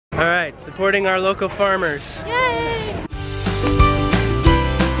All right, supporting our local farmers. Yay!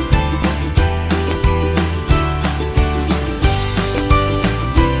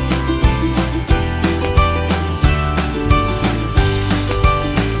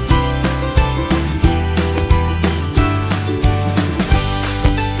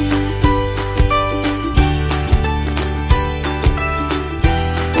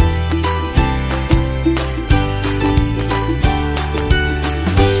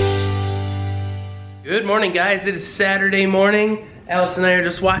 Good morning, guys. It is Saturday morning. Allison and I are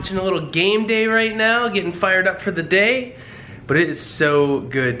just watching a little game day right now, getting fired up for the day. But it is so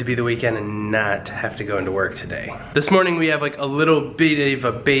good to be the weekend and not have to go into work today. This morning we have like a little bit of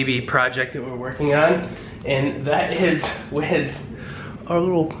a baby project that we're working on, and that is with our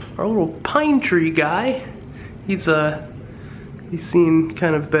little pine tree guy. He's seen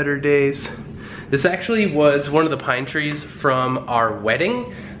kind of better days. This actually was one of the pine trees from our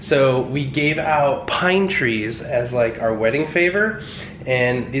wedding. So we gave out pine trees as like our wedding favor,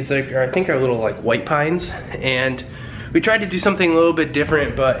 and these like I think are little like white pines, and we tried to do something a little bit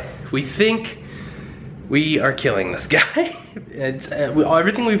different, but we think we are killing this guy. It's,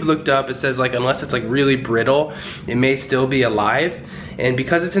 everything we've looked up, it says like unless it's like really brittle, it may still be alive, and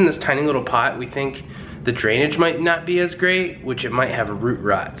because it's in this tiny little pot, we think the drainage might not be as great, which it might have a root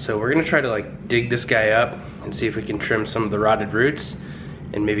rot. So we're gonna try to like dig this guy up and see if we can trim some of the rotted roots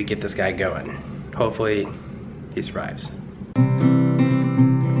and maybe get this guy going. Hopefully he survives.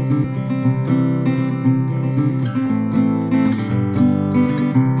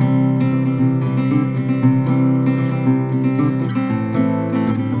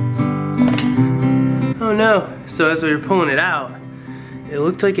 Oh no, so as we were pulling it out, it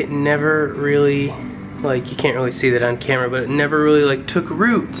looked like it never really, like you can't really see that on camera, but it never really like took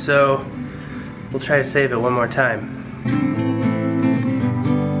root, so we'll try to save it one more time.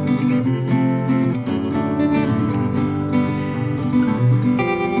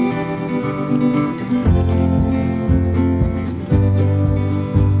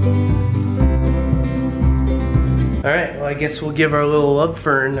 All right, well I guess we'll give our little love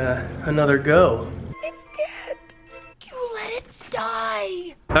fern another go. It's dead. You let it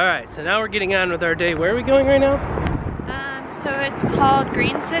die. All right, so now we're getting on with our day. Where are we going right now? So it's called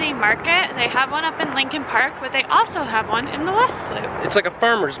Green City Market. They have one up in Lincoln Park, but they also have one in the West Loop. It's like a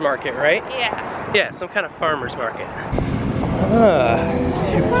farmer's market, right? Yeah. Yeah, some kind of farmer's market.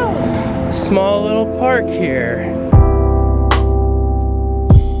 Small little park here.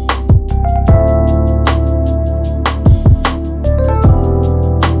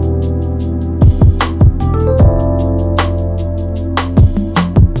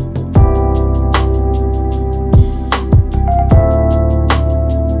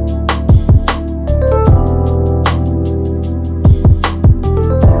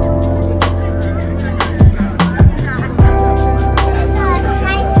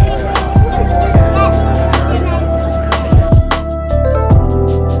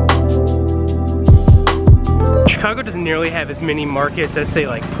 Chicago doesn't nearly have as many markets as say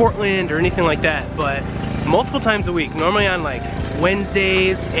like Portland or anything like that, but multiple times a week, normally on like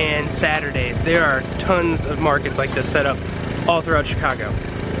Wednesdays and Saturdays, there are tons of markets like this set up all throughout Chicago.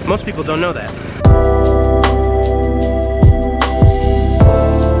 Most people don't know that.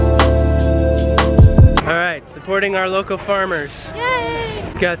 All right, supporting our local farmers.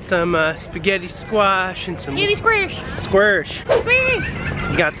 Yay! Got some spaghetti squash and some Spaghetti squish. Squish.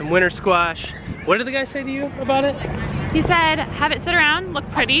 Squish. Got some winter squash. What did the guy say to you about it? He said, have it sit around, look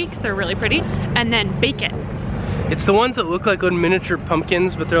pretty, because they're really pretty, and then bake it. It's the ones that look like little miniature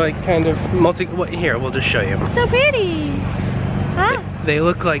pumpkins, but they're like kind of here, we'll just show you. So pretty. Huh? They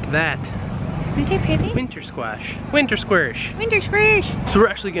look like that. Aren't they pretty? Winter squash. Winter squish. Winter squish. So we're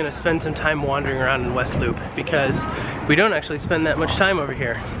actually gonna spend some time wandering around in West Loop because we don't actually spend that much time over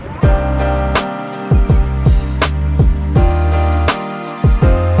here.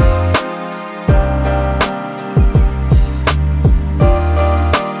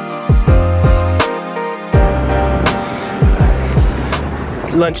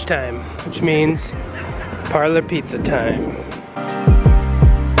 Lunchtime, which means parlor pizza time.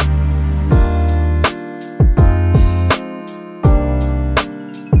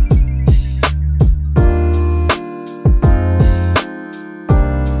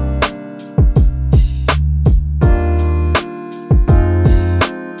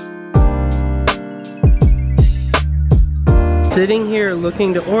 Sitting here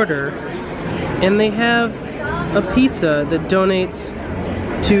looking to order, and they have a pizza that donates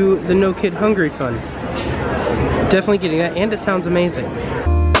to the No Kid Hungry Fund. Definitely getting that, and it sounds amazing.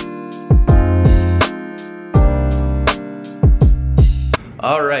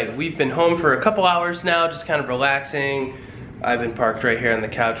 All right, we've been home for a couple hours now, just kind of relaxing. I've been parked right here on the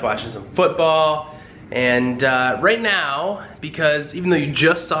couch watching some football. And right now, because even though you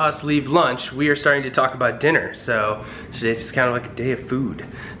just saw us leave lunch, we are starting to talk about dinner. So today's just kind of like a day of food.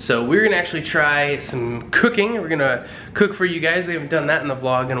 So we're gonna actually try some cooking. We're gonna cook for you guys. We haven't done that in the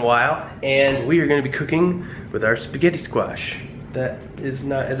vlog in a while. And we are gonna be cooking with our spaghetti squash. That is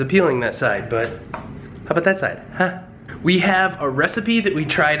not as appealing, that side, but how about that side, huh? We have a recipe that we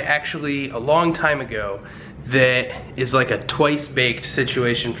tried actually a long time ago that is like a twice baked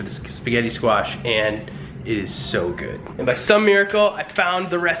situation for the spaghetti squash, and it is so good. And by some miracle, I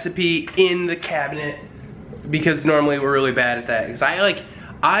found the recipe in the cabinet, because normally we're really bad at that. Because I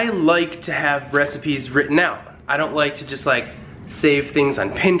like to have recipes written out. I don't like to just like save things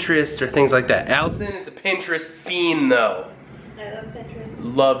on Pinterest or things like that. Allison is a Pinterest fiend though. I love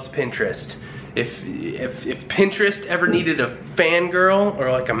Pinterest. Loves Pinterest. If Pinterest ever needed a fangirl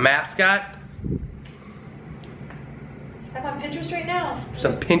or like a mascot, I'm on Pinterest right now. Just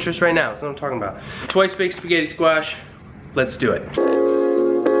on Pinterest right now, that's what I'm talking about. Twice baked spaghetti squash, let's do it.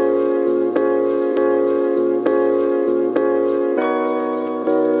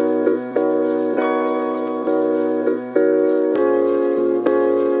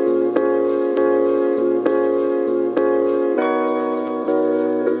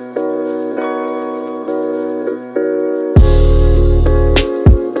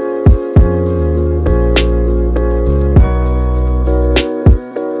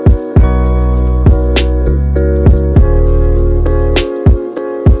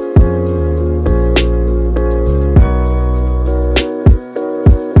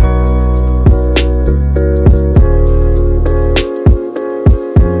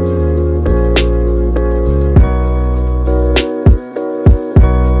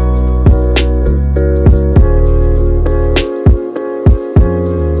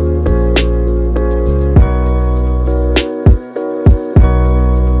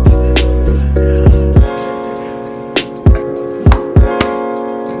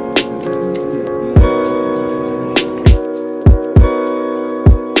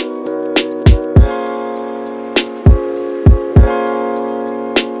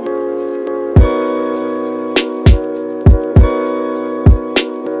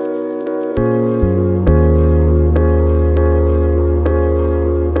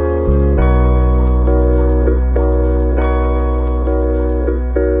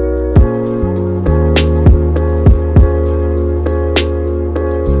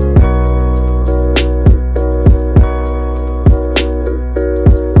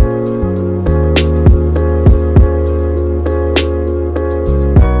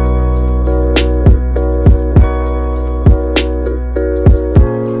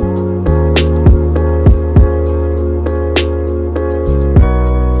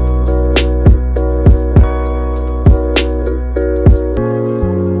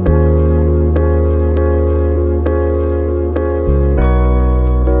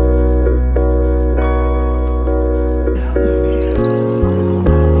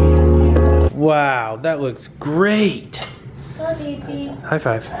 Wow, that looks great. So tasty. High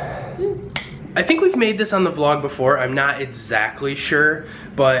five. I think we've made this on the vlog before. I'm not exactly sure,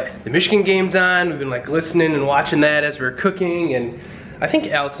 but the Michigan game's on. We've been like listening and watching that as we're cooking, and I think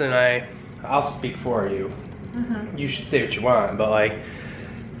Allison and I'll speak for you. You should say what you want, but like,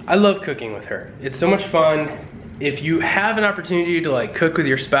 I love cooking with her. It's so much fun. If you have an opportunity to like cook with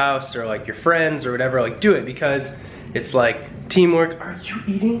your spouse or like your friends or whatever, like do it, because it's like teamwork. Are you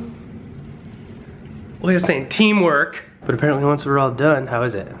eating? Well, you're saying teamwork. But apparently once we're all done, how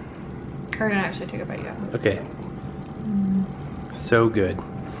is it? We're gonna actually take a bite, yeah. Okay. So good.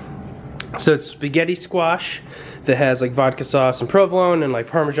 So it's spaghetti squash that has like vodka sauce and provolone and like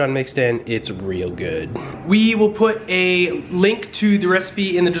parmesan mixed in. It's real good. We will put a link to the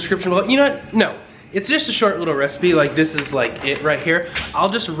recipe in the description below. You know what? No. It's just a short little recipe, like this is like it right here. I'll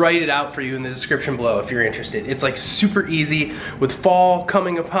just write it out for you in the description below if you're interested. It's like super easy. With fall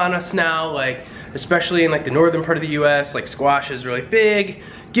coming upon us now, like especially in like the northern part of the US, like squash is really big.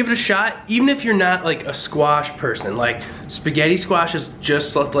 Give it a shot, even if you're not like a squash person. Like spaghetti squash is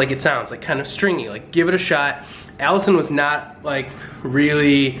just like it sounds, like kind of stringy. Like give it a shot. Allison was not like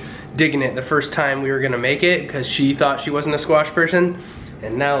really digging it the first time we were gonna make it because she thought she wasn't a squash person.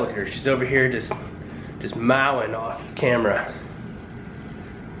 And now look at her, she's over here just mowing off camera.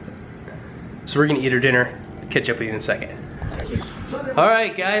 So we're gonna eat our dinner. Catch up with you in a second. All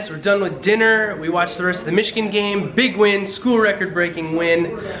right, guys, we're done with dinner. We watched the rest of the Michigan game. Big win, school record breaking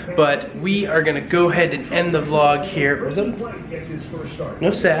win. But we are gonna go ahead and end the vlog here.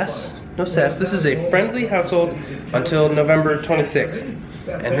 No sass, no sass. This is a friendly household until November 26th.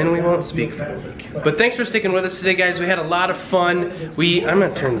 and then we won't speak for the week. But thanks for sticking with us today, guys. We had a lot of fun. I'm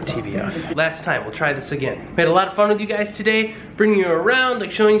gonna turn the TV off. Last time, we'll try this again. We had a lot of fun with you guys today, bringing you around,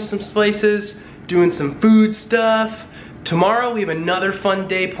 like showing you some places, doing some food stuff. Tomorrow, we have another fun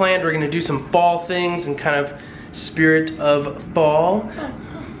day planned. We're gonna do some fall things and kind of spirit of fall.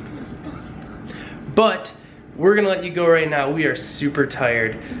 But we're gonna let you go right now. We are super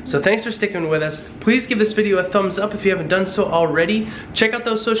tired. So thanks for sticking with us. Please give this video a thumbs up if you haven't done so already. Check out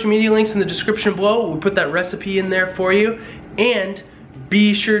those social media links in the description below. We'll put that recipe in there for you. And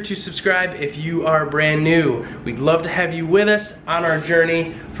be sure to subscribe if you are brand new. We'd love to have you with us on our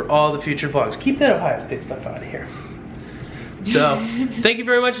journey for all the future vlogs. Keep that Ohio State stuff out of here. So, thank you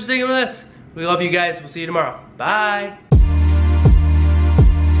very much for sticking with us. We love you guys. We'll see you tomorrow. Bye.